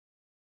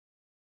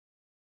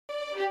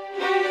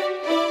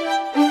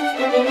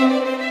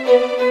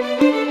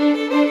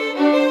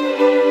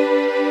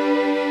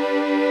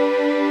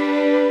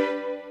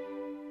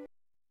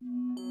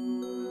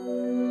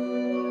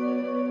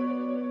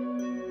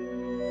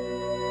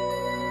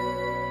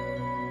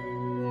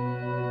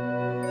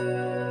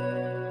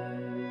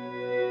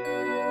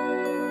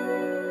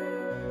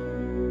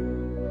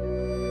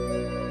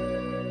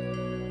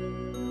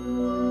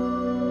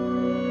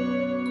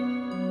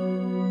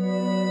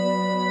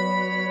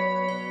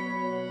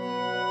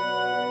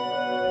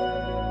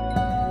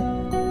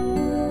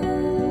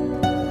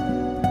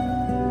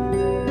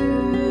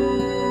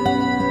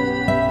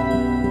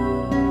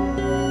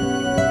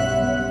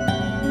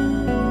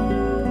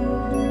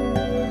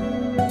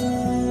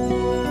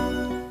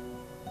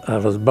I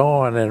was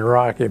born in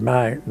Rocky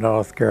Mount,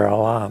 North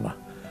Carolina.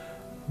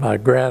 My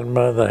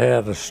grandmother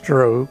had a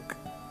stroke,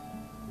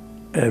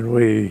 and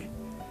we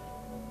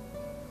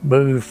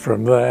moved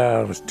from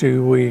there. I was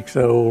 2 weeks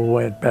old,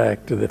 went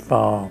back to the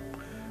farm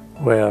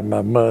where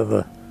my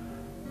mother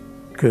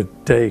could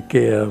take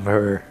care of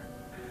her.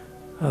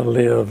 I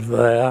lived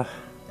there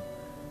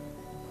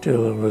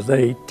till I was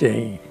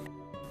 18.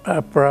 I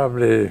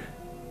probably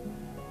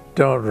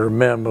don't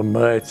remember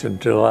much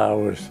until I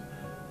was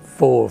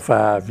 4 or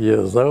 5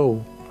 years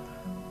old.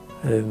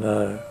 And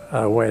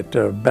I went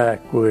to a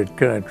backwood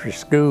country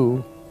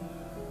school.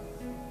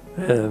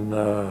 And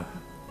the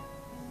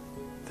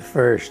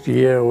first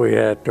year we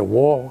had to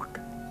walk.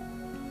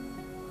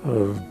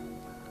 It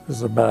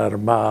was about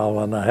 1.5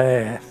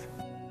 miles.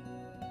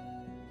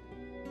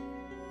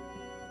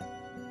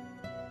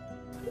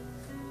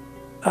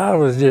 I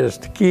was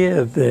just a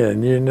kid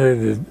then, you know,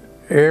 that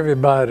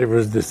everybody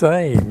was the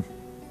same.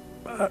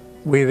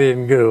 We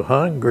didn't go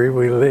hungry.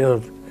 We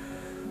lived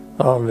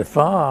on the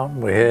farm.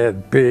 We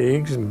had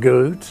pigs and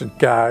goats and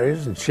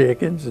cows and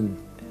chickens and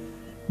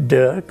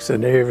ducks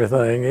and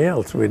everything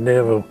else. We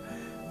never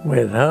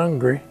went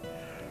hungry.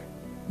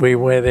 We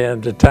went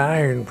into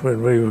town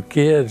when we were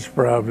kids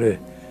probably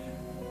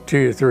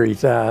 2 or 3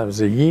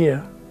 times a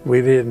year.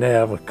 We didn't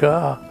have a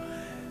car.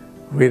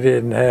 We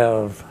didn't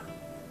have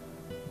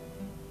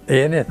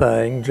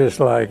anything, just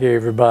like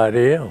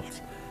everybody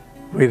else.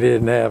 We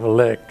didn't have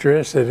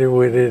electricity.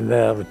 We didn't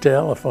have a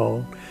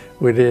telephone.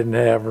 We didn't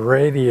have a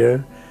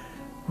radio.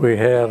 We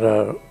had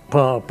a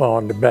pump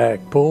on the back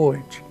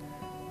porch.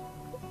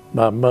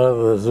 My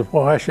mother's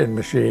washing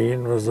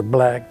machine was a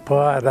black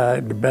pot out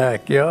in the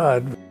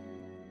backyard.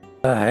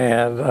 I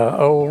had an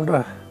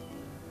older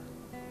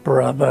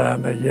brother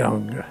and a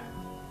younger.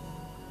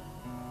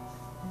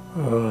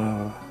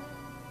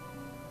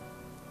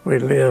 We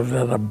lived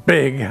in a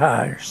big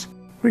house.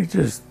 We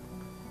just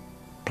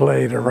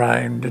played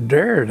around the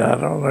dirt. I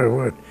don't know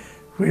what,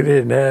 we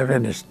didn't have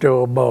any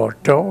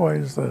store-bought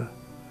toys.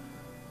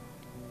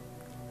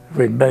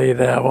 We made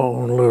our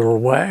own little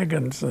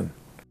wagons, and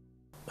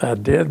I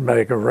did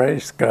make a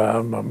race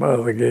car. My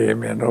mother gave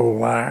me an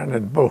old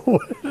ironing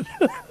board.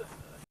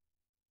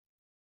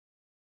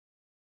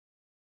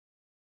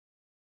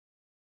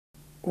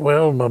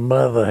 Well, my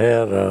mother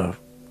had a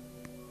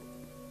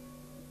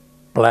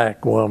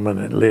black woman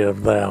that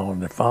lived there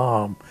on the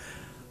farm.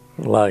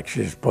 Like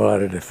she's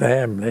part of the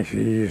family. She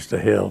used to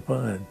help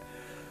her, and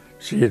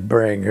she'd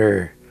bring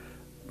her.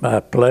 My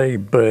play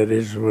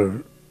buddies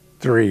were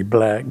 3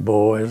 black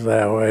boys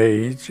our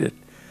age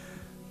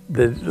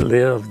that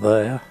lived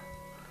there.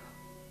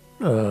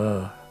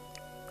 The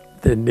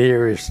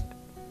nearest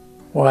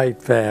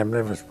white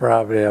family was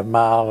probably 1.5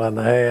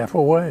 miles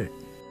away.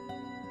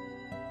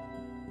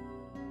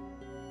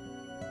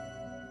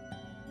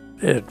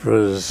 It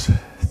was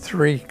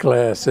 3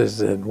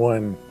 classes in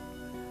one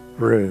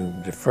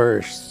room, the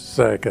 1st,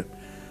 2nd,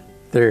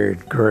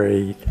 3rd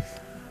grade.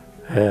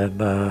 And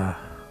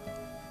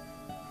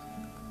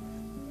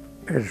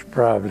there's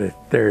probably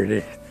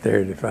 30,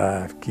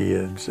 35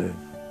 kids. And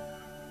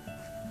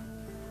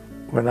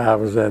when I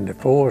was in the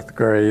 4th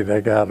grade,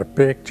 I got a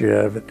picture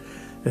of it.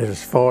 There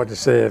was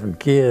 47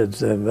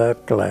 kids in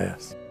that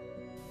class.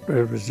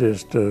 It was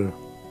just a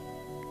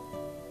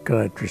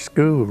country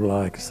school,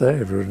 like I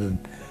said. It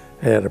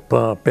had a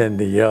pump in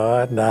the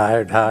yard, and I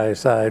had high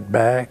side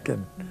back,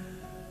 and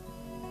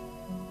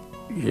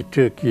you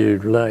took your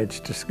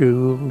lunch to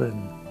school.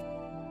 And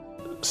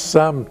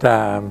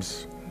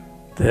sometimes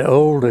the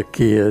older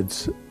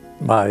kids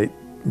might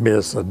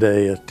miss a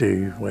day or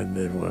 2 when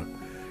they were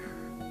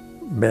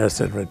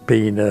messing with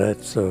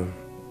peanuts or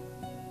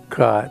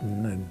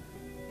cotton and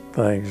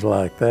things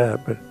like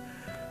that, but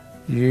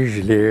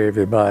usually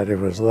everybody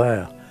was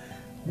there.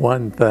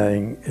 One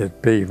thing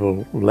that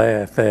people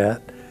laugh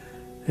at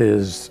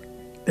is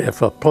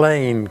if a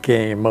plane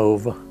came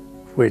over,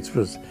 which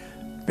was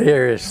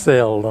very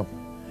seldom,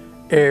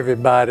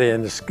 everybody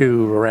in the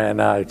school ran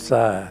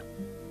outside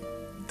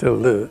to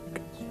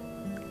look,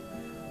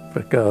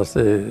 because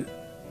you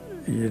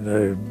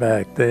know,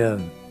 back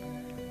then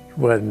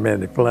wasn't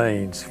many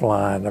planes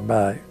flying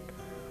about.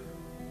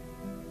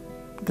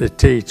 The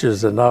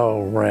teachers and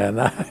all ran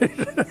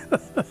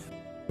out.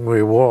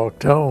 We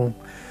walked home.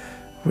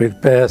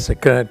 We'd pass a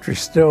country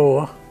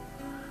store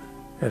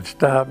and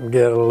stop and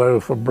get a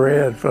loaf of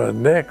bread for a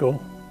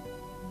nickel.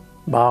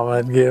 Mama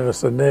would give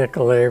us a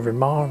nickel every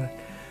morning.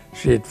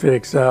 She'd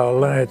fix our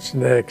lunch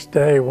next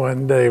day.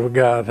 One day we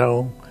got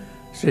home.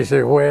 She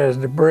said, "Where's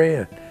the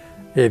bread?"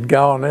 It'd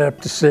gone up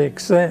to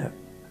 6 cents.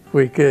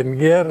 We couldn't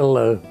get a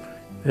loaf,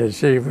 and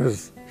she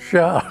was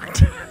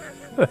shocked.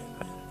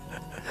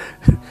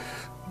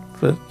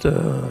 But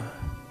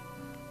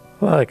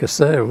like I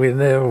said, we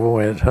never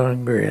went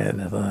hungry or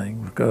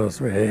anything, because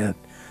we had,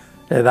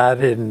 and I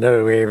didn't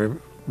know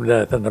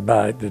nothing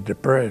about the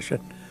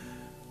Depression.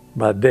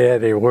 My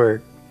daddy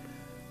worked.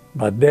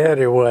 My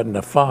daddy wasn't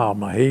a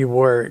farmer. He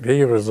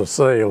was a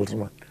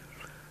salesman.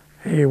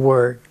 He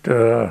worked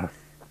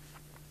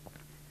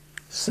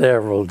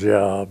several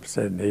jobs,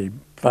 and he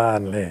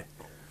finally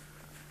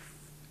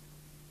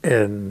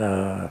In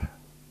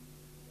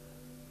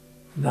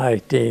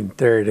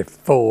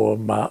 1934,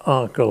 my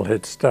uncle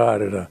had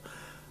started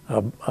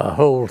a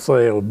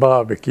wholesale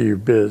barbecue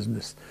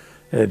business,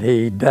 and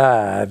he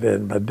died,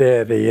 and my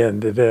daddy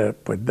ended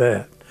up with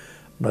that.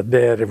 My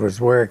daddy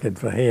was working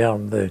for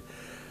him. They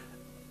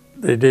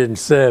didn't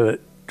sell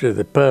it to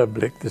the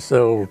public, they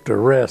sold to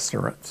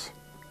restaurants.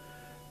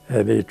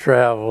 And he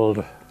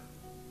traveled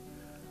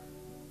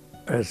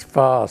as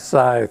far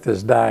south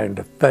as down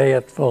to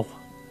Fayetteville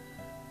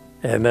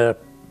and up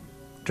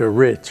to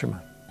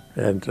Richmond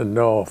and to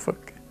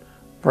Norfolk,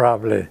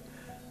 probably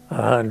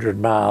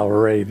 100-mile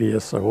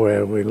radius of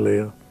where we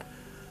lived.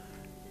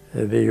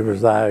 And he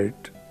was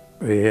out,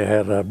 we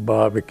had a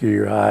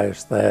barbecue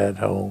house there at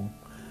home,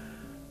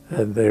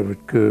 and they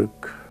would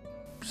cook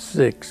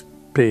 6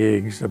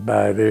 pigs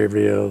about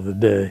every other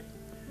day.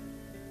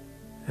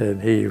 And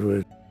he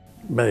would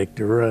make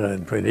the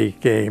run. When he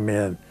came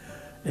in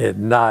at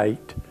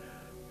night,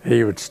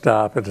 he would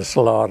stop at the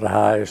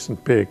slaughterhouse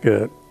and pick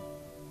up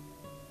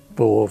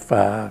 4 or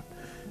 5.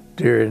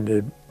 During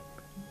the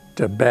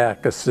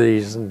tobacco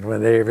season,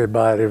 when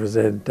everybody was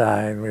in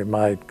town, we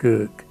might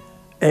cook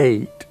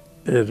 8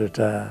 at a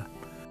time.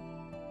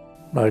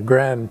 My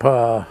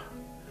grandpa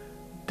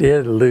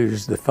did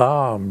lose the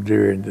farm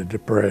during the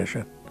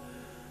Depression,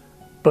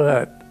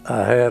 but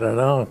I had an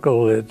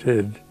uncle that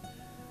had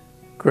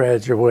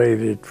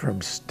graduated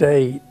from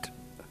state,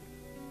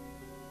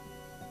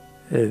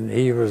 and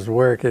he was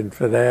working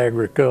for the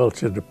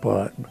agriculture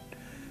department.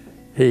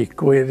 He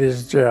quit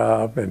his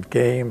job and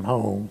came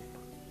home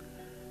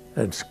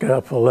and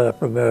scuffled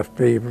up enough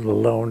people to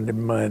loan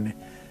him money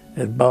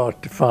and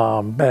bought the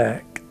farm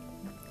back.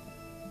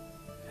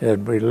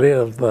 And we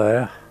lived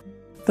there.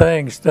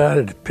 Things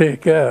started to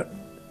pick up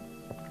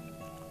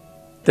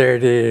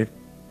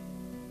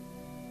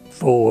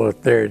 34,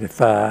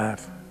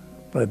 35.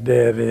 My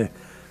daddy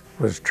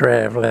was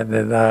traveling,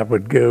 and I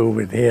would go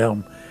with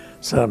him.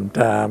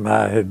 Sometime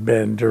I had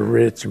been to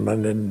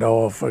Richmond and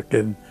Norfolk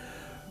and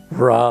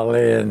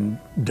Raleigh and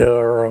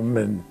Durham,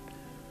 and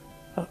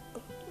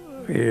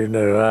you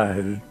know, I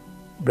had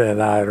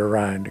been out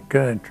around the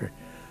country.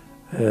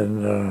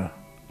 And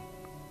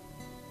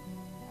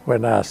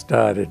when I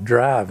started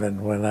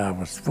driving when I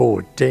was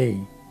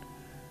 14,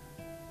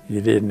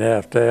 you didn't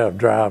have to have a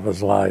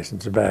driver's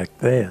license back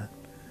then.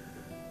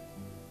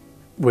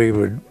 We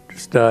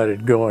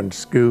started going to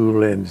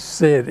school in the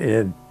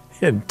city,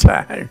 in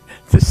town,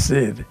 the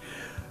city.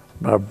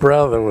 My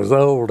brother was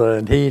older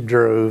and he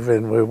drove,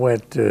 and we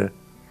went to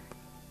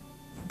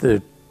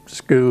the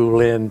school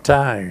in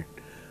town.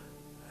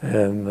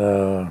 And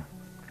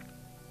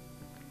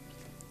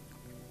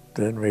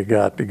then we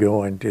got to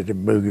going to the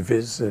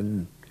movies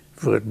and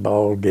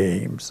football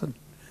games and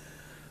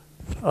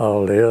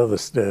all the other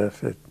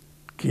stuff that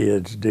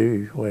kids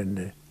do when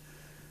they're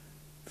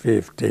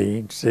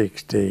 15,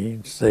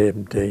 16,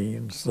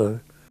 17. So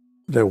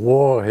the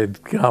war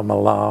had come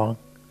along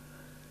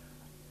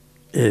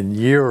in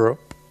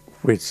Europe,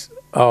 which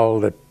all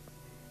the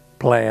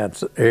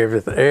plants,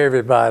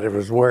 everybody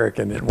was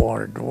working and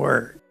wanted to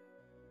work.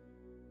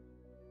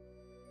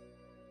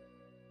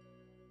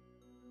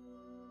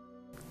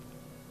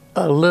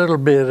 A little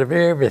bit of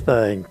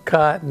everything.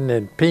 Cotton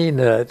and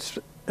peanuts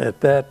at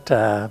that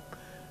time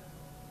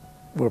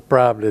were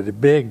probably the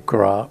big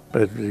crop,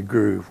 but we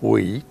grew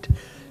wheat,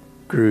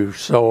 grew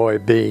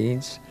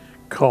soybeans,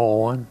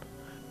 corn.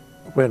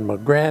 When my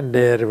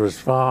granddaddy was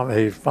farming,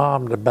 he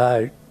farmed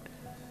about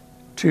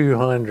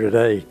 200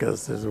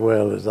 acres, as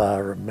well as I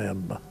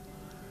remember.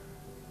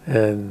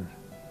 And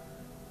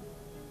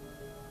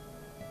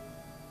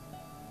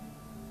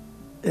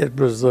it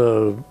was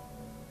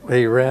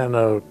he ran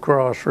a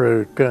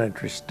crossroad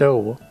country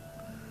store,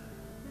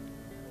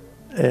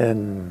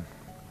 and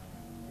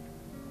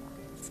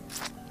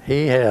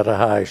he had a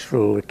house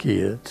full of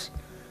kids,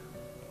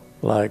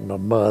 like my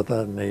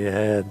mother, and he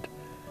had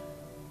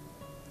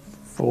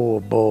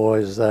 4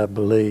 boys, I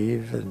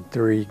believe, and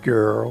 3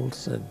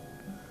 girls. And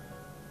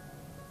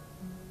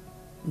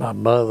my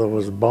mother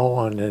was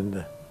born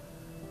in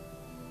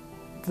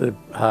the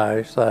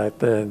house out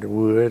there in the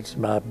woods.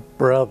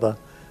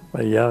 My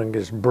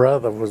youngest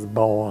brother was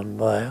born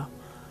there.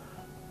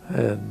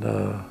 And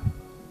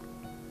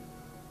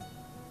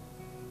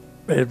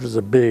it was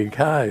a big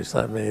house.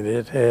 I mean,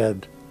 it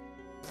had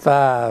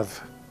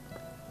 5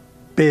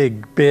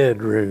 big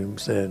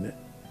bedrooms in it,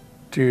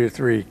 2 or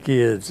 3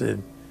 kids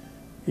in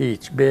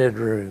each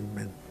bedroom,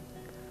 and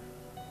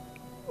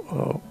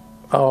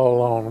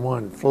all on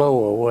one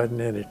floor, wasn't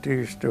any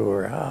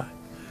 2-story high.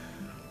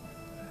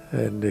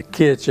 And the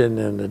kitchen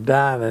and the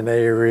dining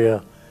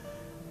area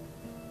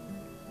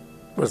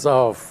was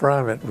off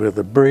from it with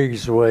a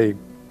breezeway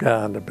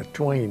kind of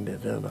between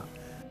it. And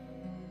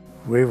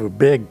we were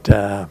big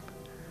time.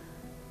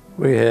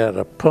 We had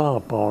a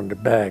pump on the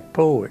back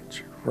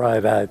porch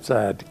right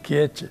outside the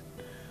kitchen.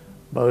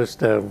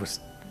 Most of us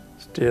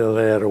still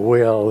had a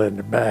well in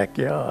the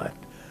backyard.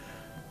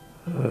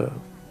 But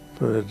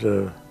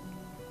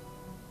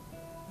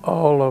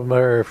all of them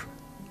are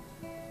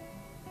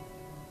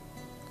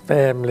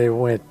family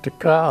went to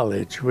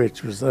college,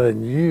 which was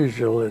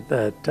unusual at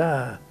that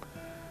time.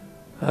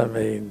 I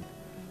mean,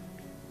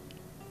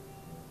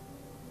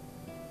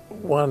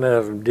 one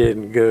of them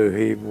didn't go.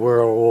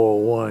 World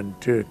War I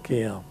took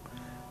him,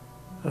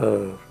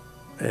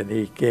 and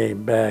he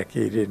came back.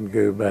 He didn't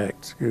go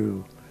back to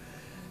school.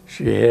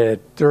 She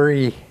had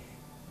 3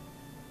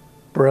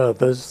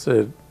 brothers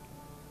that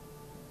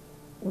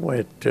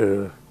went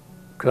to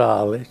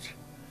college,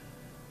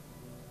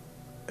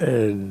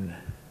 and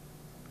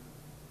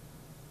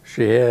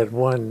she had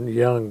one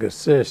younger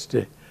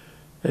sister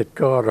that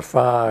caught a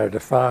fire at the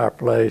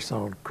fireplace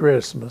on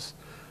Christmas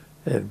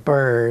and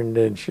burned,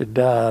 and she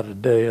died a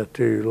day or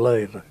 2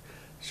 later.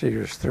 She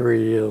was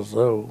 3 years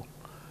old.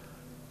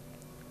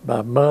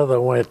 My mother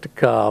went to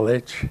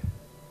college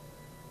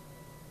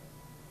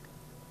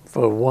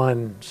for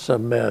 1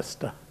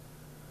 semester.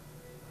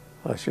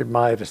 Or she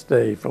might have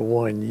stayed for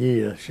 1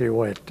 year. She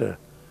went to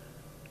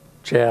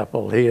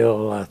Chapel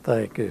Hill, I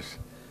think is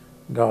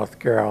North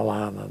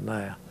Carolina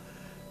now.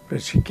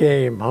 But she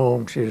came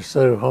home, she was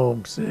so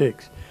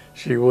homesick,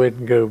 she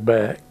wouldn't go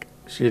back.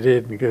 She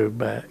didn't go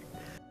back.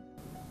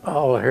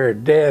 All of her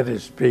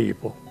daddy's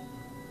people,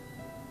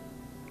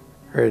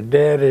 her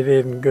daddy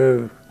didn't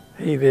go,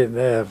 he didn't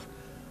have,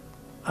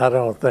 I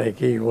don't think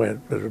he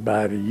went but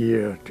about a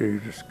year or 2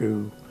 to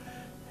school.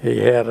 He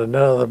had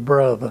another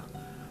brother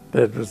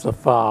that was a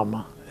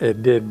farmer.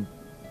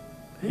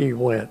 He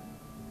went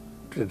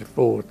to the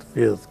 4th,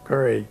 5th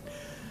grade,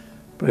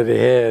 but he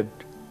had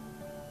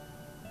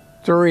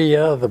 3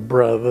 other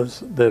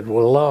brothers that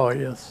were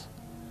lawyers.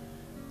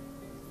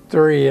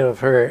 3 of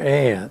her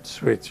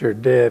aunts, which are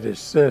daddy's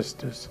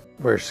sisters,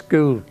 were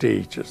school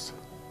teachers.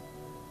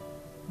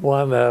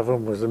 One of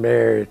them was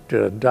married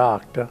to a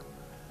doctor,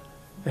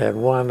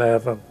 and one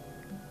of them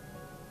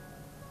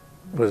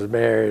was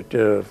married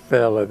to a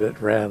fella that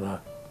ran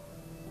a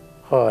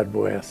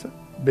hardware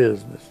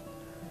business.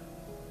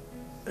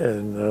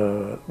 And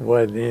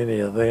wasn't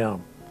any of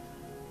them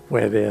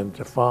went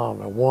into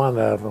farming. One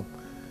of them,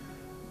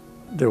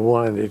 the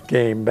one that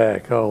came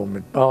back home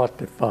and bought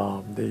the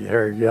farm,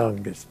 her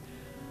youngest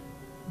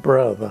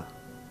brother,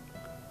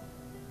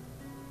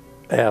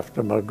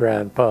 after my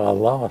grandpa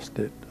lost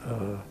it,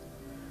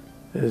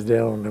 is the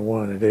only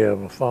one that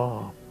ever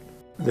farmed.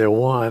 The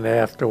one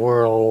after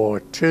World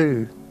War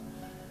II,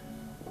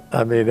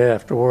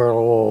 after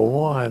World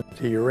War I,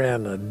 he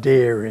ran a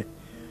dairy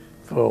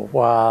for a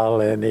while,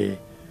 and he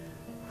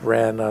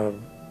ran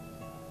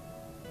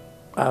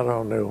I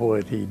don't know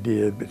what he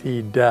did, but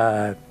he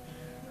died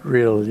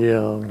real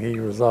young. He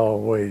was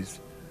always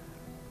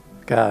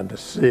kind of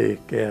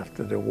sick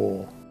after the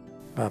war.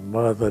 My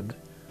mother,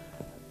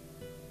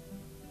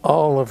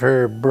 all of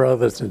her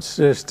brothers and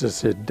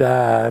sisters had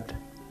died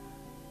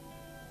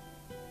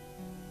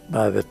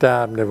by the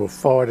time they were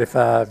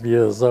 45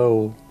 years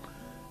old,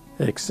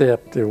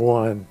 except the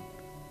one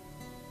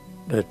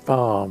that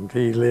farmed.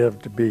 He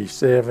lived to be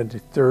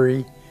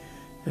 73,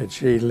 and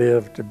she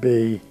lived to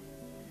be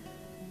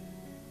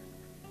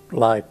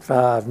like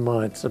 5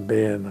 months of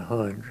being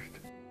 100.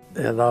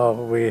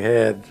 And we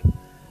had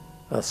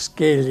a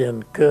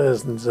skillion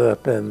cousins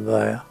up in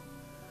there,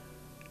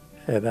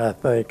 and I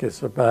think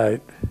it's about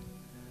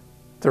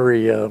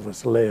 3 of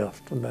us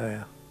left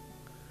now.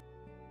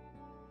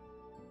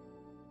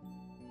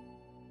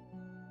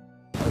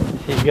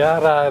 He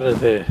got out of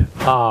the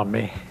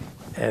Army,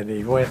 and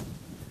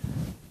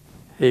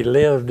he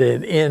lived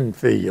in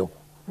Enfield,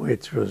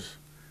 which was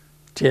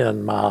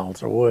 10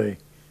 miles away,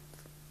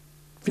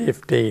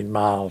 15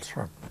 miles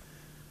from,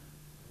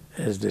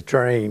 as the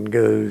train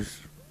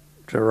goes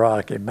to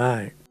Rocky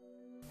Mount.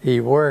 He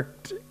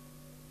worked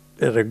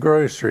at a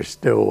grocery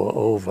store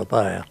over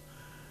there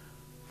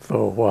for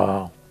a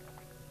while.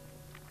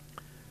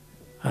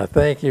 I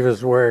think he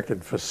was working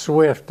for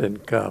Swift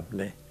and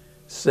Company,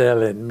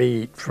 selling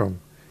meat from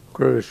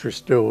grocery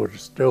store to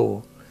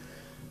store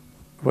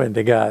when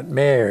they got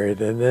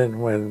married. And then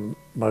when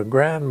my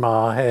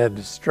grandma had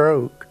the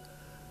stroke,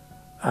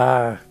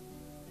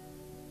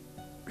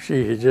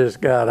 she had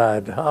just got out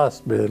of the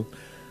hospital,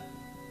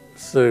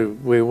 so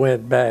we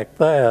went back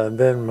there. And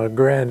then my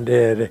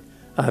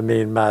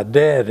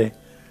daddy,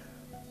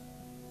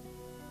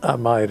 I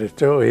might have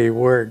told you, he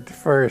worked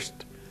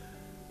first.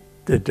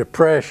 The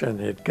Depression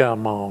had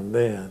come on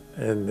then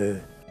in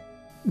the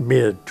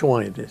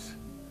mid-20s.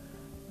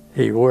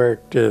 He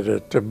worked at a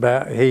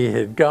tobacco, he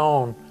had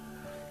gone,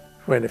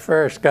 when he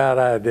first got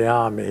out of the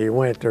Army, he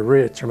went to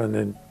Richmond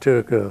and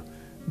took a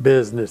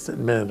business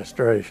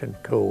administration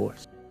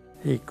course.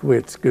 He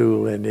quit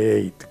school in the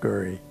 8th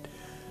grade,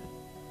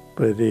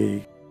 but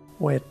he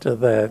went to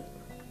that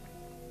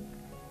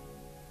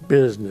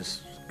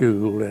business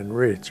school in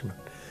Richmond.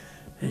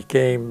 He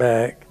came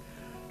back,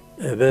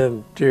 and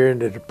then during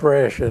the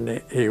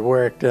Depression, he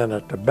worked in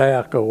a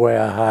tobacco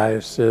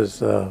warehouse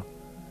as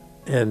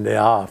in the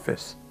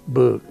office,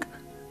 book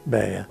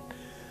man.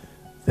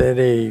 Then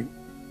he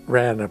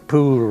ran a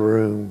pool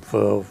room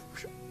for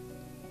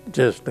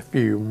just a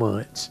few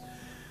months.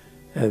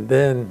 And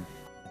then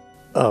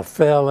a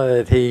fella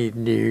that he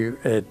knew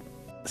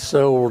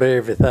sold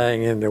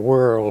everything in the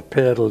world,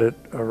 peddled it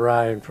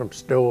around from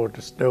store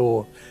to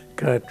store,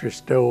 country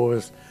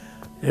stores.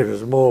 It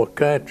was more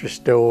country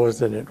stores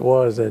than it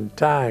was in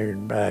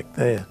town back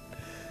then.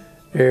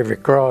 Every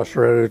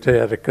crossroads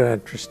had a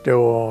country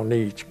store on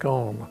each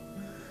corner.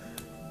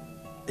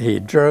 He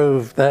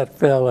drove, that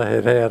fella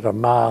had had a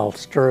mild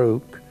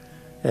stroke,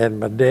 and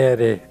my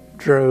daddy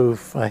drove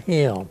for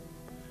him.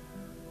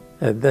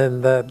 And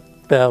then that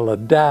fella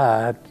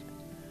died,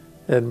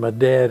 and my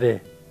daddy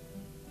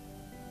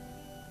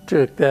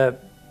took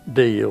that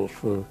deal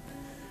for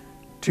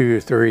 2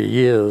 or 3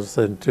 years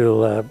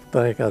until I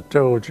think I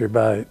told you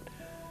about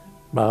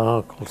my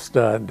uncle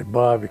starting the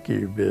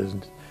barbecue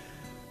business.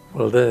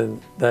 Well,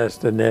 then that's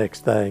the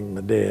next thing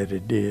my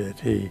daddy did.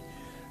 He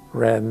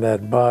ran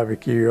that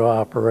barbecue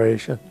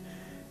operation,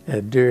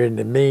 and during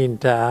the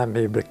meantime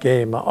he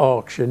became an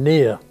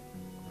auctioneer.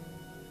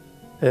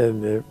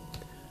 And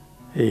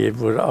he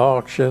would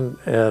auction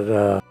at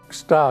a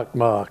stock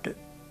market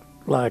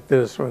like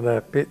this one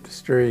up at the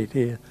street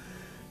here.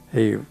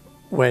 He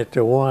went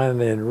to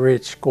one in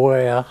Rich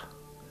Square,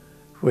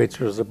 which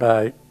was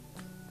about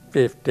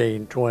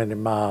 15, 20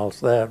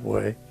 miles that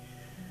way.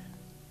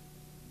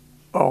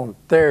 On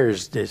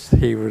Thursdays,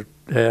 he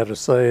had a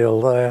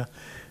sale there.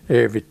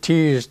 Every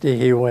Tuesday,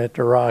 he went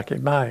to Rocky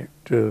Mount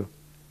to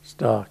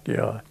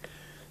stockyard.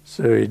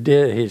 So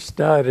he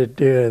started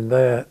doing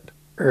that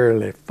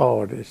early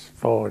 40s,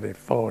 40,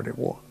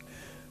 41,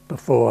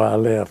 before I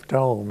left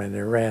home, and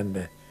he ran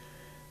the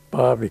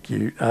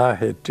barbecue. I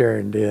had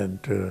turned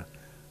into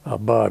a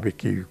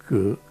barbecue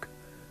cook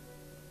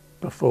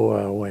before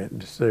I went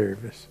into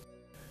service.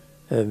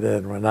 And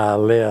then when I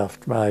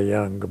left, my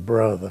younger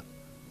brother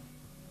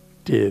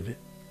did it.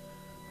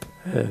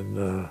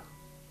 And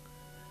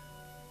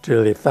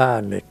till he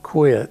finally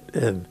quit.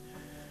 And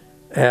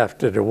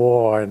after the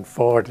war in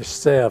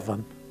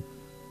 47,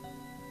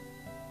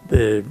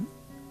 the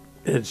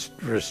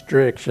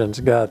restrictions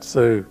got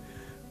so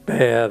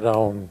bad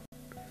on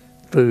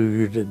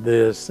food and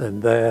this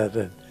and that,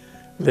 and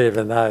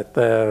living out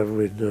there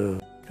with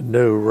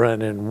no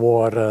running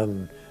water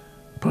and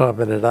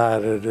pumping it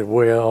out of the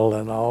well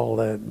and all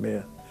that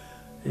mess.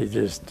 He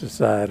just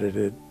decided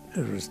it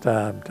was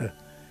time to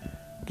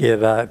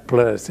get out.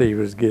 Plus he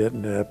was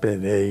getting up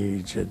in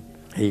age, and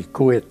he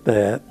quit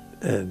that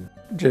and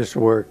just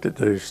worked at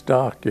those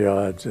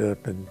stockyards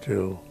up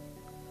until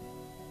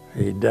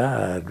he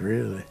died,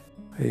 really.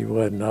 He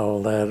wasn't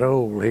all that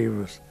old. He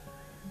was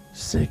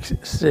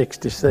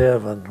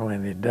 67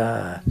 when he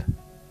died.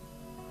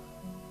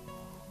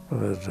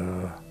 But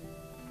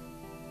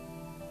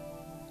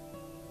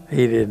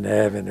he didn't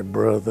have any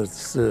brothers,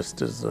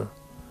 sisters, or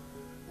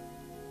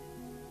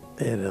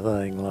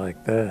anything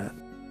like that.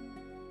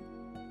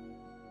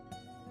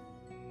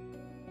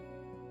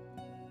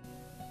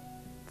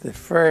 The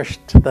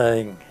first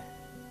thing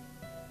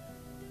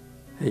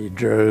he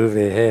drove,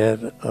 he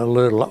had a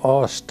little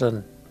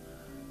Austin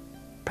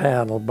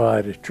panel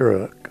body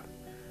truck.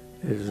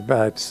 It was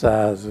about the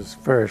size of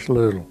the first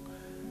little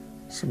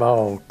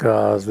small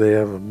cars they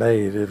ever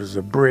made. It was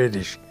a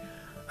British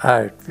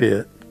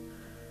outfit,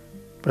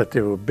 but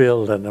they were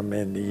building them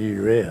in the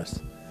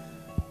U.S.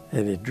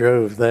 And he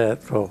drove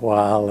that for a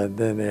while, and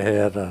then he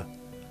had a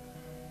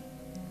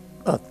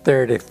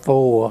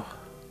 34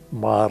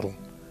 model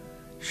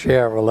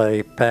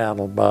Chevrolet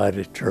panel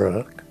body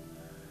truck,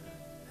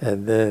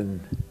 and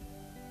then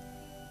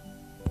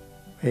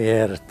he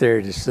had a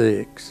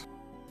 36.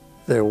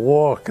 The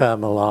war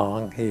come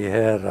along, he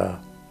had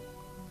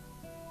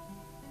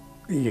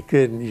you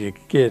could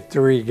get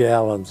 3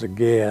 gallons of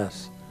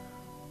gas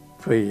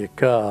for your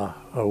car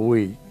a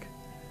week,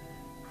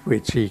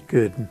 which he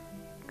couldn't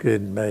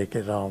make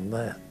it on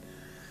that.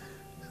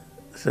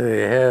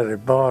 So he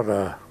bought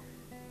a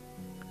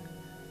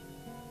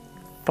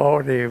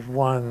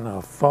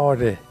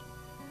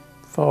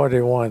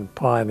 41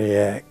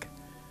 Pontiac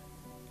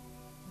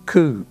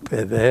coupe.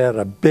 It had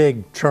a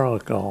big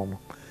trunk on them.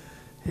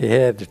 He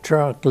had the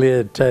trunk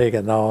lid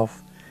taken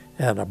off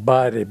and a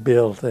body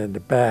built in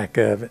the back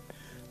of it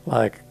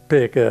like a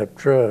pickup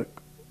truck,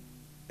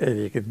 and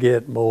you could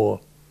get more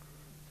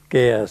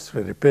gas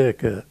for the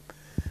pickup.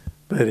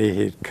 But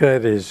he had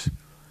cut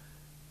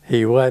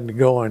he wasn't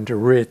going to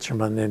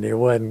Richmond, and he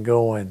wasn't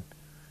going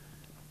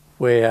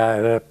way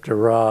out up to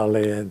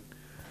Raleigh, and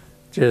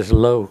just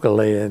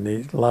locally, and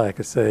he, like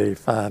I say, he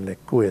finally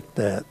quit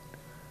that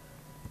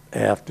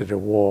after the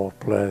war.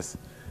 Plus,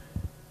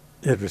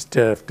 it was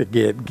tough to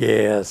get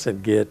gas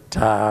and get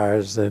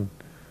tires and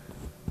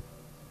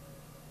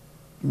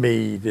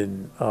meat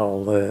and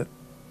all that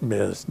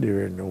mess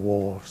during the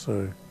war,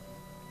 so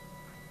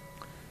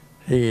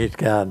he had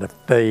kind of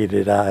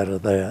faded out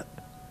of that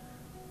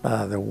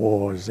by the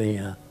war's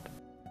end.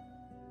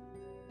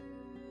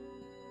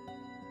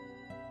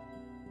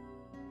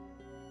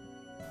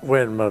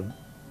 When my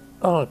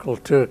uncle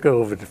took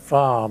over the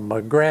farm, my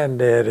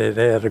granddad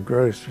had a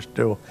grocery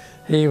store.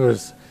 He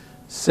was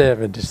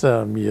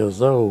 70-some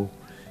years old,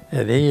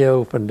 and he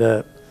opened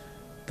up,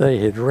 they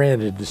had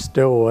rented the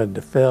store, and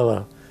the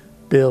fellow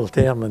built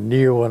him a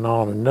new one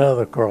on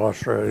another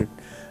crossroad.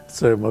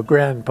 So my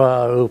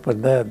grandpa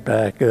opened that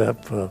back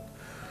up for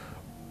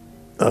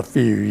a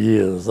few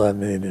years. I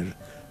mean,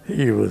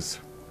 he was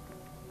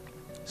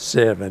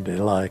 70,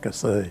 like I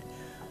say.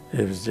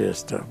 It was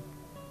just a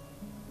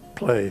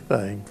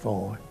plaything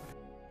for him.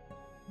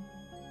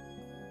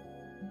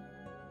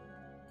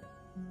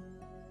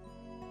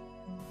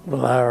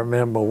 Well, I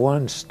remember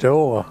one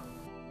store,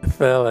 the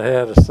fella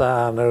had a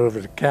sign over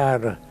the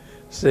counter,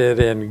 said,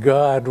 "In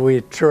God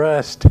we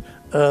trust,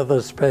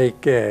 others pay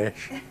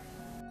cash."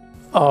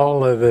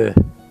 All of the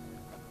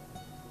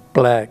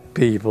black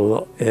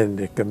people in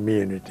the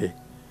community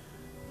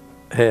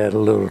had a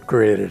little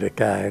credit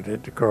account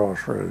at the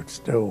Crossroads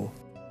store.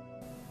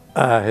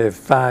 I have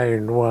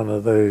found one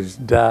of those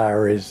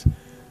diaries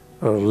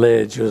or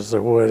ledgers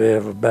or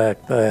whatever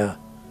back there.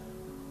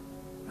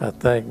 I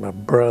think my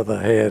brother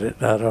had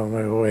it. I don't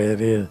know where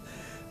it is,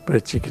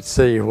 but you could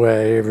see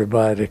where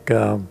everybody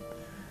come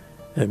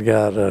and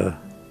got a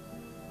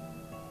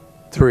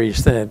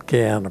 3-cent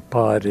can of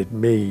potted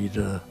meat,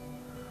 a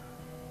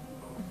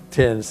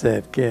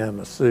 10-cent can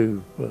of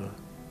soup.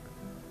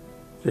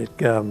 They'd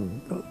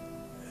come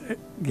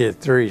get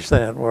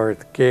 3-cent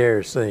worth of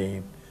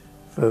kerosene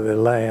for the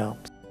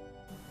lamps.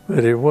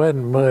 But it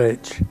wasn't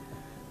much.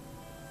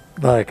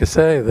 Like I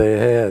say,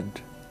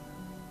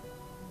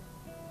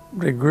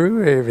 they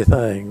grew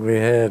everything.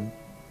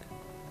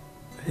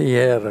 He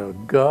had a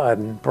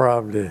garden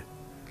probably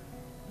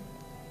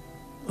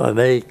an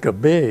acre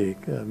big.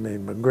 I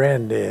mean, my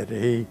granddad,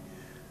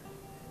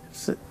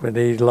 when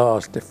he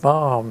lost the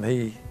farm,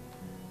 he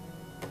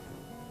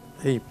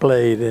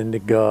played in the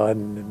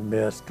garden and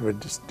messed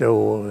with the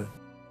store.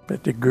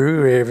 But they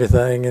grew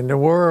everything in the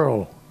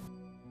world.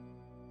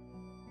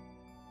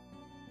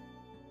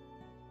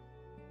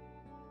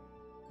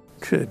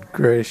 Good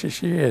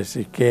gracious, yes,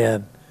 you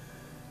can.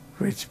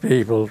 Which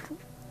people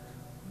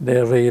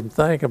never even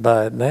think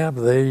about it now,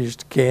 but they used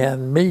to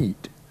can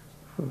meat.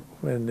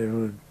 When they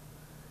would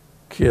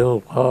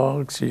kill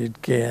hogs,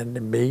 you'd can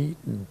the meat,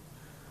 and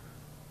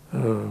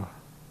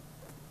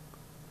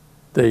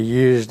they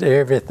used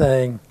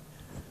everything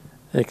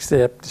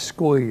except the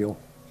squeal.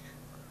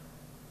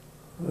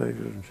 They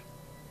would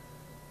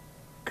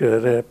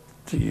cut up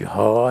the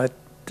heart,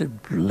 the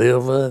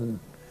liver, and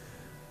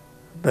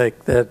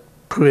make that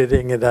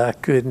pudding that I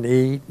couldn't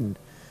eat, and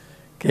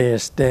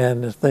can't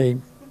stand to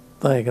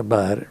think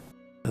about it.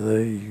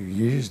 They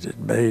used it,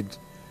 made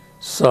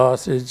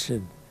sausage,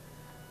 and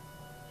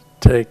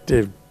take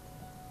the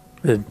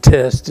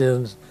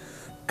intestines,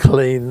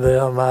 clean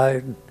them out,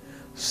 and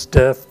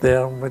stuff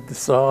them with the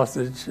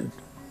sausage. And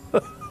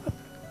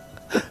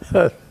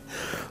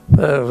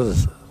that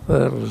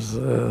was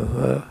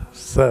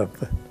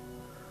something.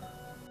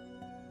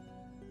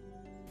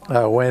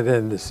 I went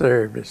into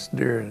service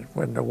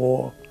when the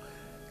war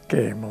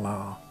came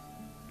along.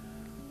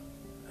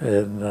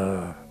 And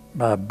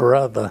my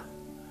brother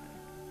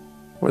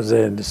was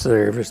in the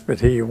service,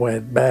 but he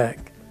went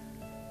back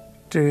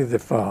to the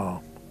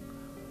farm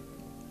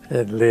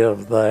and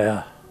lived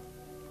there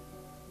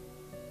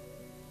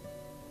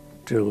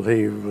till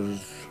he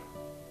was,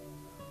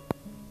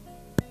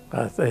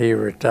 I think he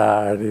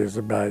retired. He was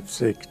about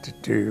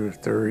 62 or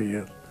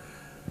 3.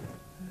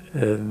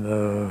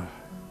 And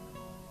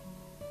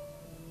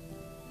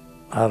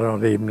I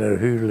don't even know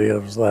who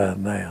lives there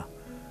now.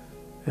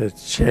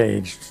 It's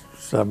changed.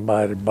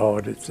 Somebody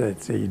bought it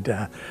since he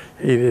died.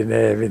 He didn't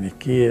have any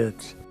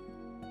kids.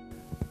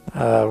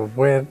 I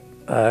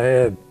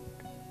had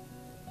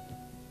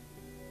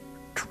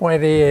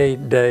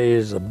 28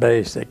 days of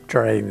basic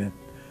training,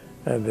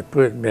 and they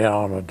put me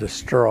on a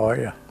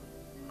destroyer.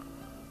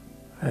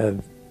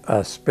 And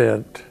I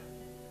spent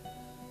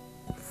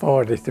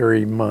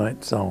 43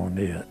 months on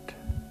it.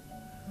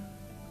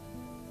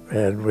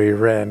 And we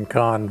ran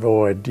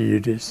convoy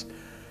duties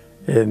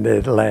in the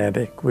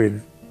Atlantic.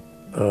 We'd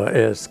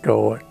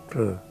escort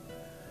the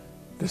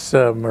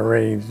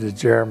submarines. The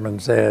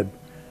Germans had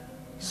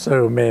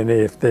so many,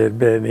 if they'd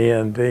been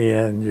end to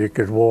end, you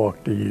could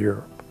walk to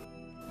Europe.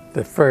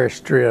 The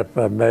first trip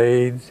I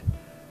made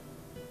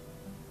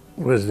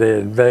was the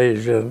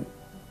invasion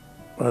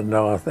of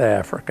North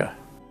Africa.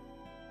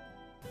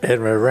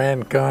 And we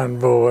ran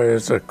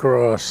convoys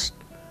across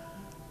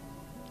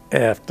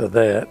after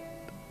that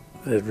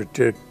we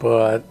took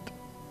part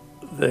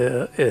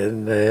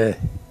in the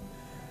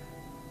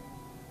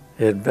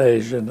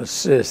invasion of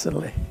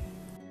Sicily.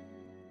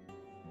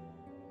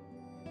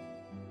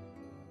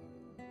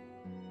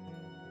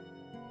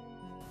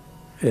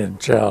 In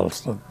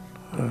Charleston.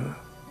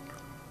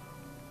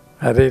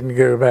 I didn't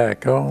go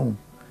back home.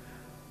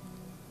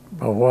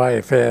 My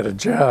wife had a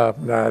job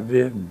and I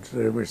didn't,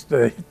 so we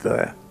stayed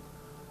there.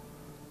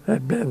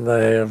 I've been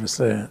there ever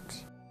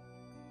since.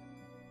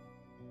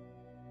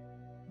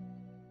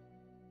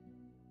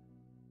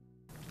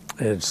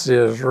 And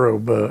Sis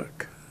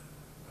Roebuck.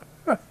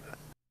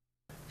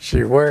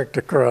 She worked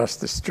across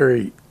the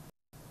street.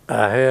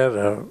 I had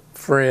a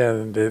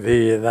friend that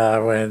he and I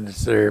went to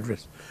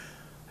service,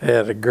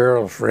 had a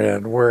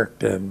girlfriend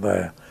worked in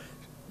there.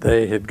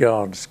 they had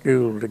gone to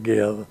school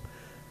together,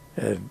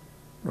 and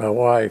my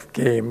wife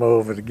came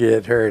over to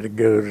get her to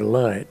go to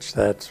lunch.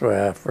 That's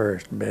where I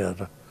first met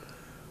her.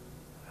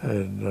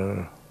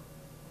 And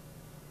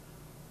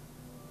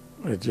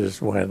it just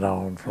went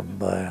on from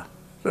there.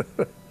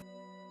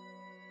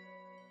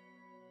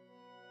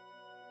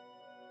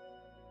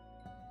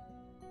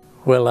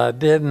 Well, I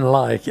didn't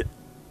like it.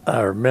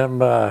 I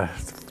remember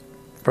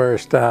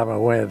first time I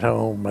went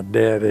home, my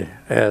daddy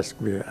asked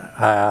me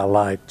how I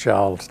liked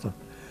Charleston.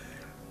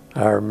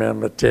 I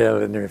remember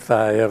telling him if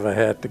I ever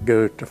had to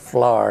go to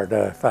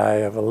Florida, if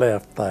I ever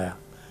left there,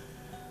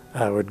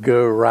 I would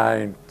go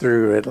right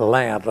through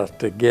Atlanta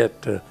to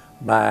get to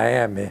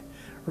Miami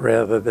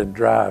rather than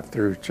drive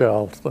through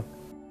Charleston.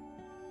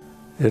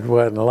 It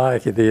wasn't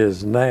like it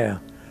is now.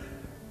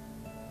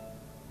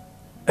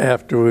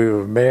 After we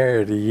were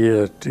married a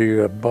year or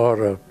two, I bought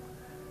a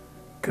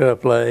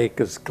couple of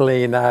acres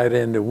clean out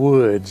in the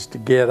woods to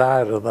get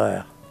out of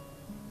there.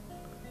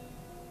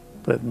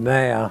 But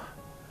now,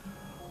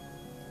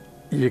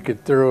 you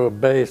could throw a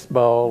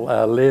baseball.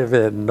 I live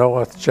in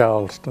North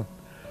Charleston.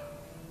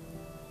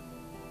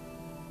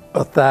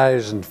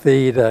 1,000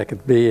 feet I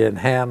could be in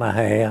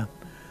Hanahan,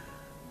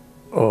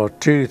 or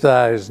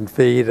 2,000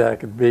 feet I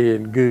could be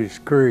in Goose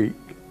Creek,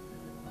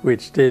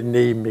 which didn't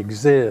even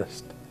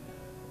exist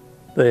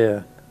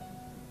then.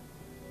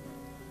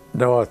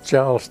 North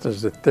Charleston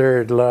is the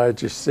third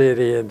largest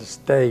city in the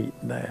state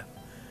now.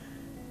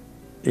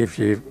 If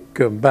you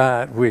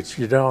combine, which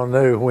you don't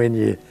know when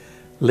you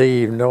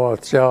leave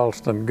North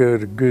Charleston, go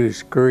to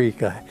Goose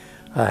Creek, a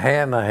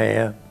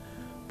Hanahan,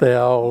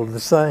 they're all the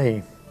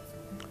same.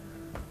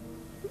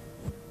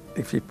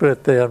 If you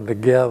put them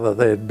together,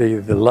 they'd be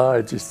the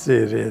largest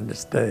city in the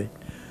state.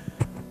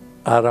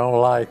 I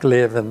don't like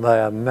living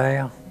there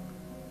now.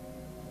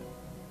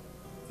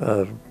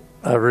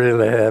 I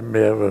really haven't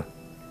ever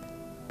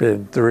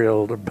been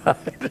thrilled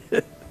about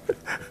it.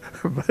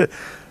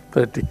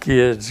 but the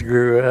kids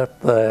grew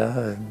up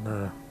there,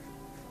 and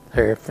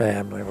her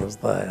family was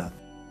there.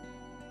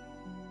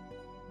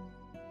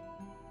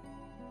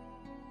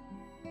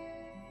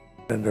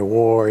 When the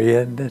war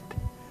ended,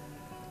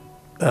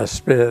 I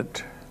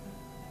spent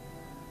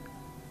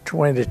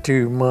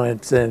 22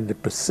 months in the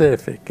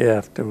Pacific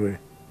after we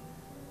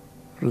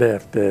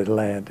left the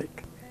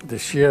Atlantic. The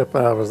ship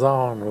I was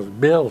on was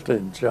built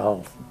in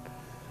Charleston,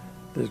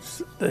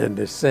 and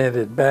they sent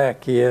it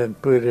back here and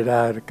put it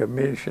out of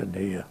commission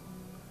here.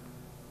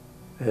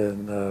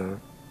 And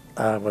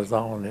I was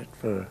on it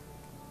for,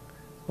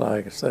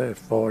 like I said,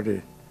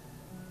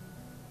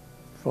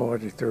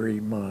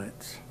 43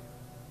 months.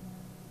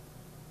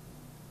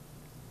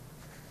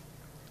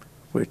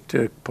 We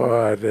took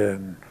part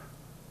in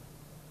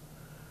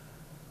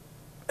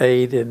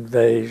 8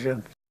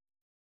 invasions.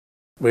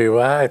 We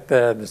were out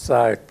there in the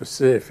South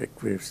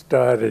Pacific. We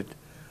started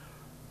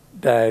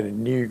down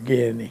in New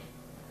Guinea,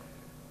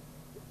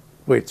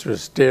 which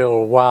was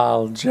still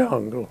wild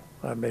jungle.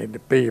 I mean, the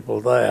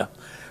people there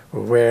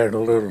were wearing a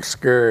little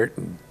skirt,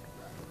 and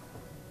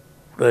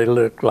they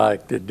looked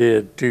like they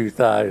did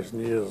 2,000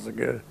 years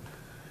ago.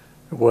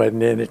 There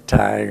wasn't any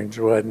towns,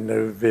 wasn't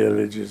no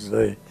villages.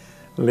 They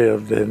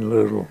lived in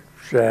little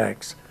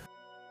shacks.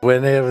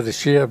 Whenever the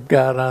ship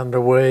got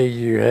underway,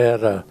 you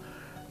had a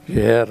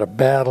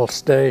battle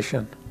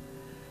station,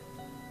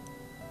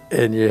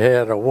 and you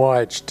had a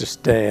watch to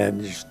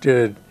stand. You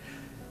stood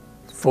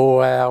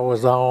 4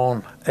 hours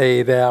on,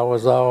 8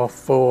 hours off,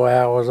 4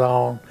 hours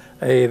on,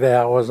 8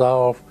 hours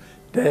off,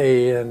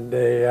 day in,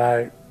 day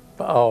out,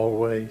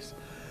 always.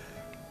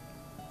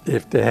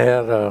 If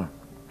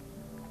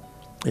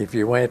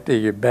you went to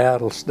your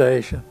battle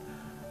station,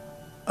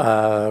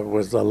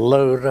 was a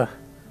loader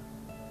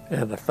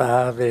and a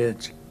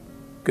 5-inch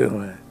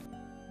gun.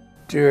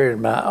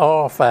 During my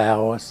off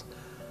hours,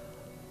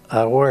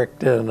 I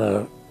worked in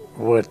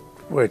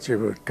what you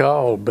would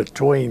call,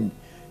 between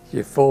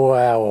your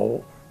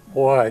 4-hour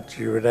watch,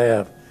 you would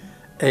have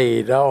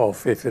 8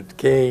 off if it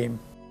came.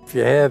 If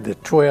you had the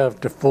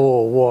 12 to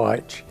 4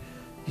 watch,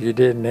 you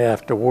didn't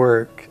have to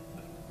work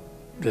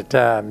the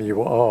time you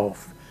were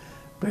off.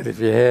 But if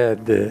you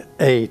had the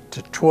 8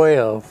 to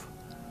 12,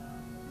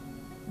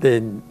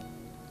 then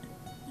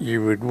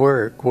you would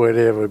work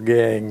whatever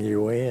gang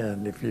you were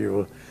in.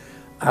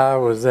 I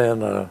was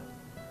in a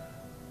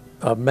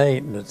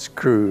maintenance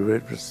crew.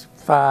 It was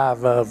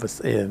 5 of us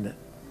in it.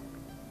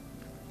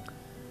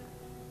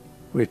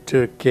 We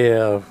took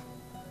care of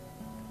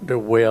the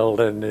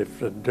welding. If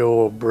the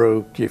door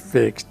broke, you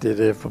fixed it.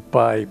 If a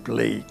pipe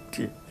leaked,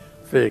 you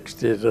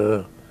fixed it.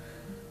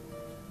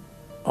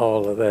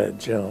 All of that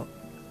junk.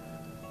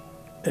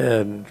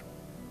 And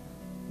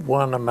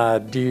one of my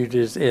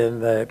duties in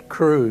that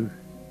crew,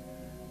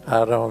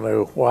 I don't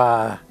know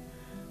why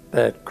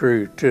that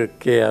crew took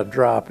care of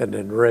dropping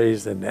and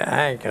raising the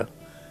anchor,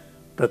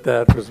 but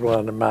that was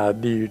one of my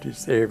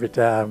duties. Every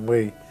time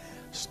we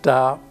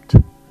stopped,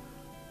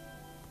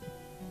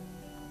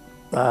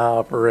 I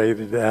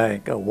operated the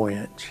anchor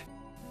winch.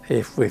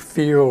 If we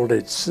fueled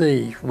at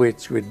sea,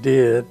 which we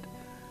did,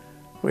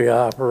 we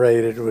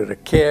operated with a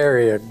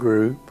carrier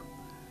group,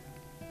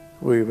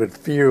 we would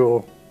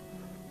fuel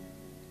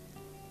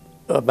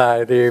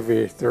about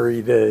every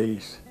 3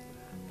 days,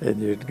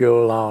 and you'd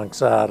go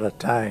alongside a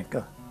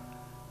tanker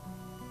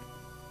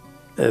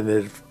and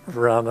they'd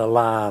run a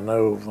line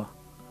over,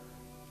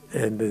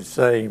 and the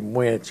same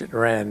winch that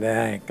ran the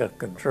anchor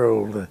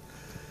controlled it,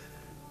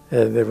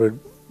 and they would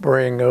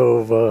bring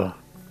over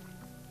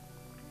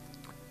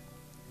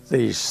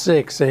these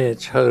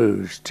 6-inch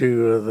hose,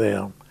 2 of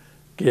them,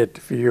 get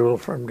the fuel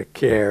from the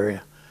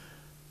carrier.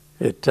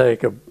 It'd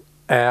take an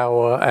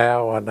hour,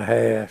 hour and a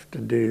half to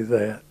do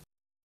that.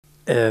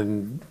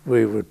 And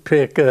we would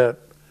pick up,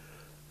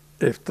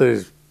 if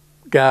those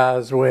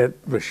guys were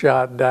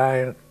shot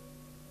down,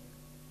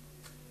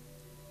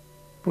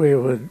 we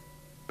would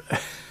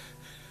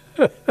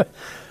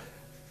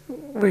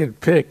we'd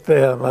pick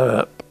them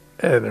up,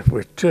 and if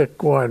we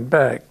took one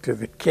back to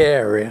the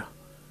carrier,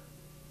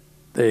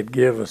 they'd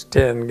give us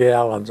 10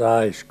 gallons of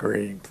ice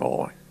cream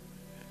for it.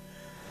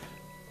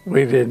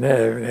 We didn't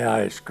have any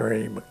ice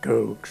cream or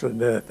Cokes or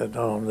nothing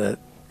on that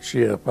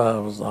ship I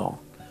was on.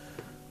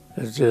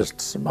 It was just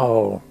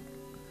small.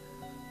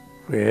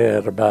 We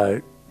had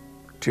about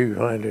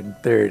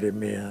 230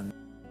 men.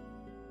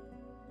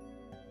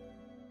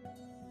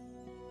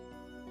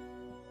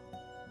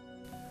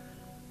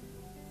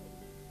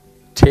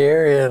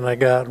 Terry and I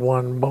got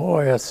one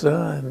boy, a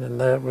son, and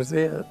that was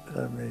it.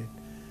 I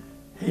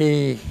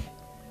mean,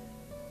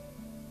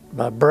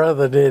 my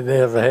brother didn't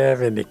ever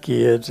have any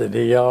kids, and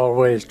he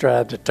always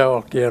tried to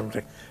talk him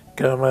to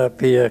come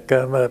up here,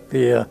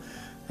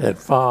 and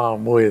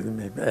farm with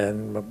me.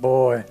 And my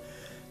boy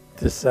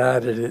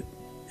decided that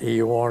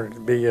he wanted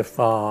to be a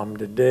farm.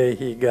 The day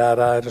he got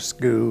out of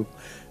school,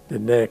 the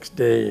next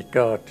day he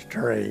caught the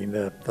train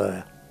up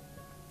there.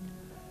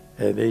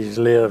 And he's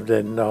lived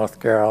in North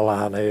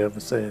Carolina ever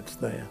since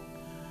then.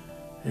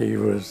 He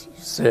was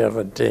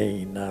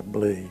 17, I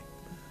believe.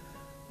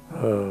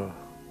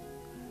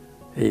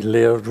 He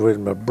lived with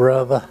my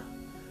brother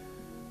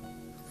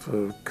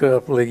for a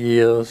couple of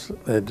years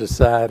and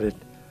decided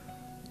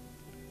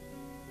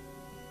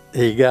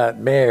he got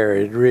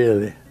married,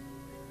 really.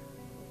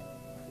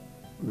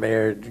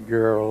 Married a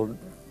girl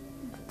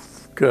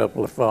a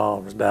couple of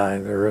farms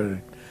down the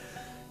road,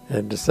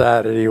 and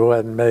decided he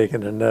wasn't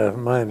making enough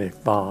money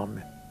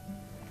farming.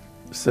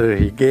 So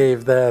he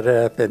gave that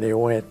up and he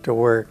went to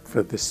work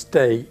for the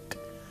state,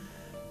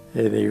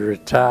 and he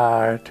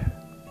retired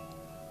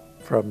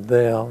from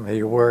them.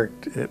 He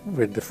worked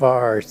with the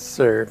Forest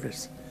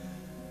Service.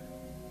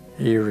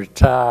 He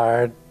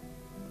retired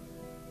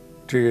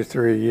 2 or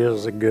 3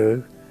 years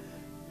ago,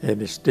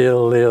 and he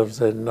still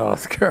lives in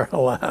North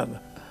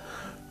Carolina.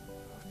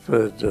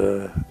 But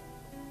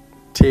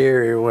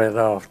Terry went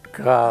off to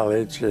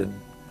college and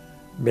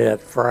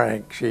met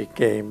Frank. She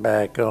came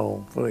back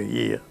home for a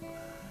year,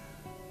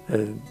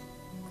 and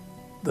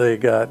they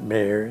got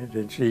married,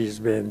 and she's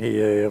been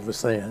here ever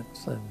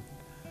since. And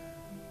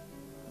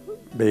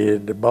me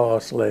and the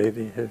boss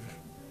lady have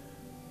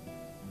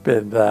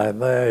been down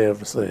there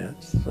ever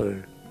since.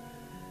 So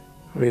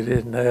we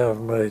didn't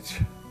have much.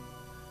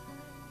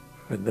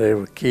 When they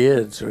were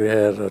kids, we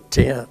had a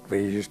tent.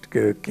 We used to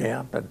go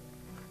camping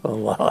a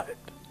lot.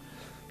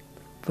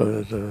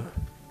 But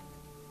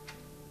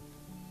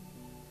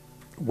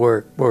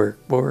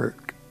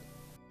work.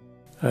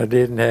 I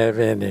didn't have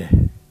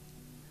any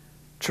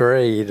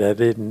trade. I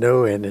didn't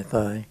know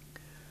anything.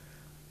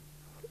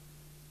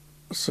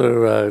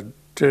 So I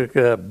took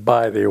up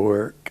body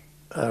work.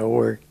 I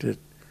worked at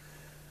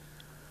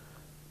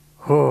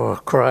a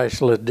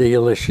Chrysler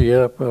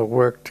dealership. I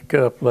worked a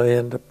couple of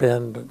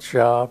independent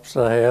shops.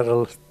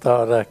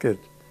 Thought I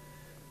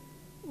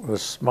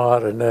was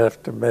smart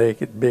enough to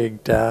make it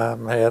big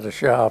time. I had a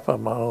shop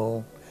of my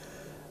own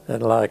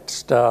and like to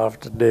starve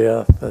to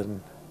death,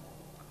 and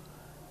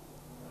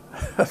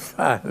I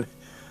finally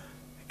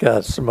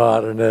got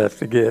smart enough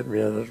to get me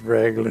a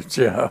regular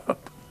job.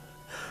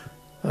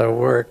 I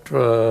worked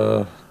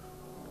for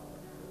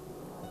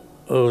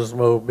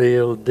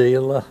Oldsmobile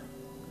dealer,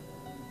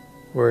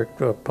 worked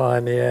for a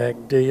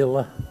Pontiac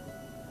dealer,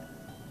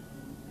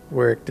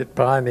 worked at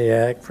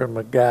Pontiac from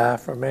a guy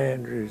from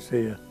Andrews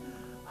here,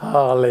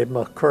 Harley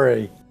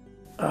McCrae.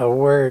 I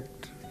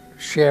worked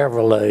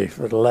Chevrolet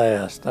for the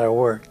last. I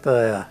worked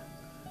there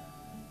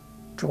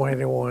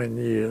 21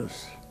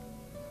 years.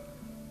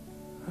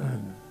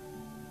 And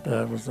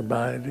that was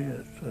about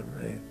it. I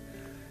mean,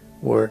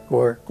 work.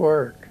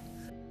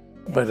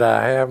 But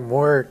I haven't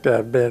worked.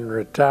 I've been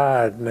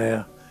retired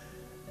now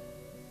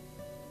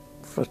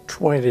for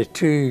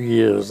 22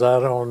 years. I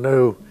don't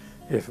know,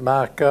 if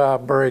my car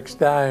breaks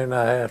down,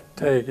 I have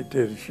to take it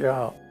to the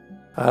shop.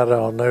 I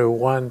don't know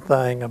one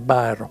thing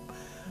about them.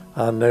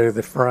 I know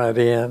the front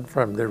end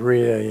from the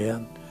rear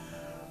end.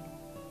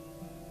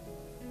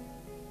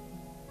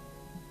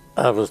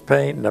 I was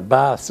painting a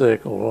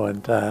bicycle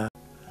one time.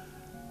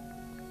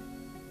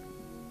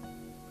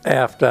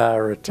 After I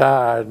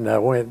retired and I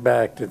went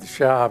back to the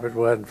shop, it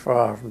wasn't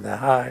far from the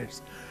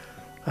house.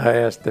 I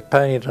asked the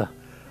painter,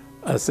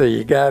 I said,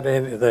 you got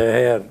any?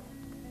 They had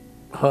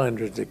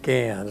hundreds of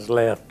cans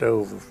left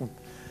over.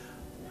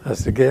 I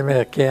said, give me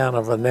a can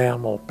of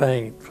enamel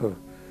paint for,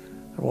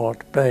 I want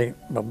to paint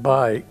my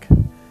bike.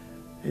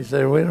 He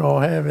said, we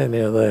don't have any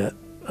of that.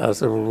 I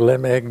said, well,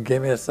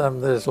 give me some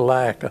of this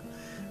lacquer.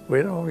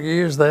 We don't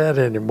use that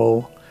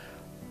anymore.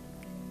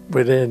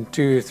 Within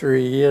 2 or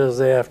 3 years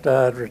after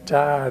I'd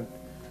retired,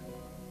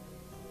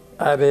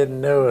 I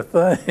didn't know a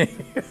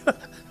thing.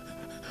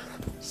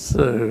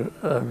 So,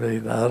 I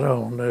mean, I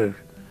don't know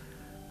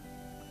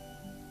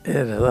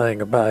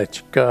anything about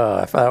your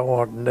car. If I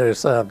want to know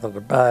something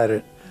about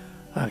it,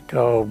 I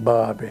call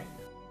Bobby.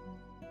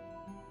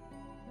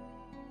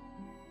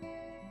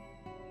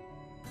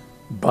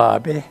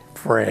 Bobby,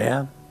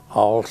 Fran,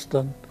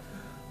 Alston,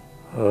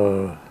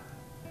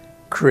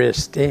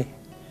 Christy.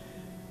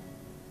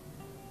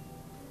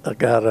 I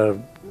got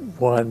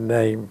one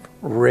named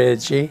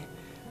Reggie,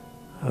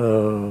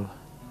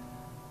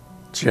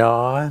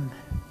 John,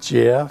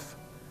 Jeff,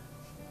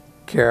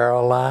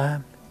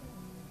 Caroline,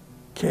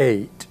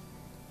 Kate,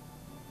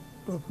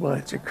 a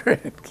bunch of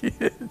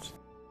grandkids.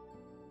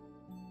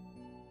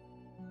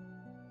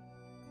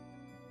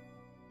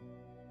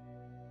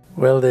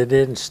 Well, they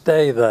didn't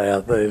stay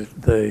there.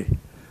 They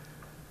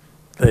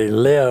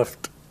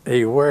left.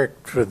 He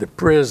worked for the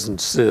prison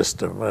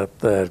system at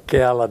the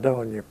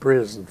Caledonia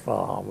Prison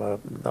Farm up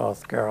in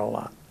North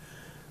Carolina.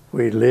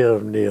 We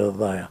lived near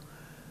there.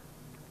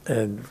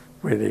 And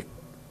when he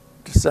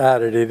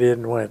decided he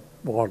didn't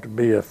want to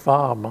be a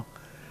farmer,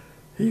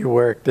 he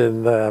worked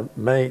in the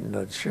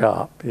maintenance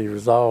shop. He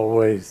was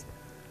always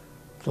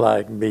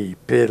like me,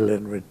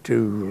 piddling with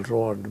tools,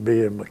 wanted to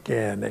be a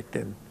mechanic.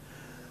 And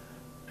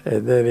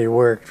then he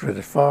worked for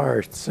the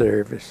Forest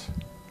Service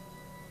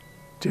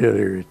till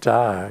he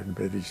retired,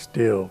 but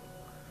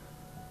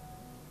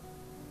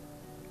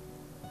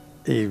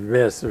he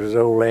messes with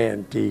old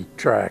antique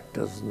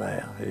tractors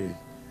now. He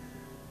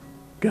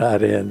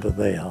got into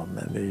them,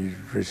 and he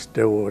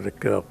restored a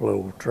couple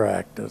old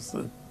tractors.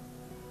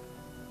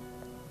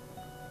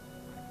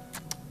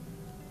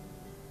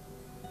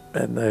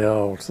 And they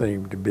all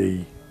seem to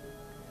be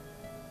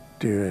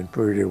doing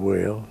pretty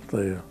well.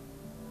 They're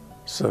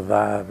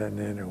surviving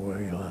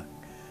anyway. Like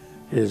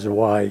his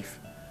wife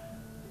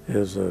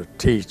is a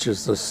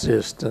teacher's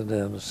assistant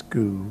in a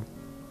school.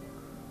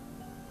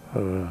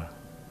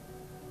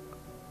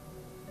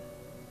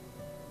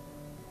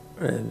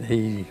 And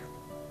he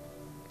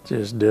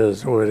just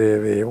does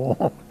whatever he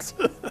wants.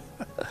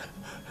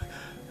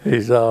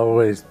 He's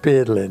always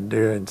piddling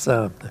doing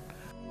something.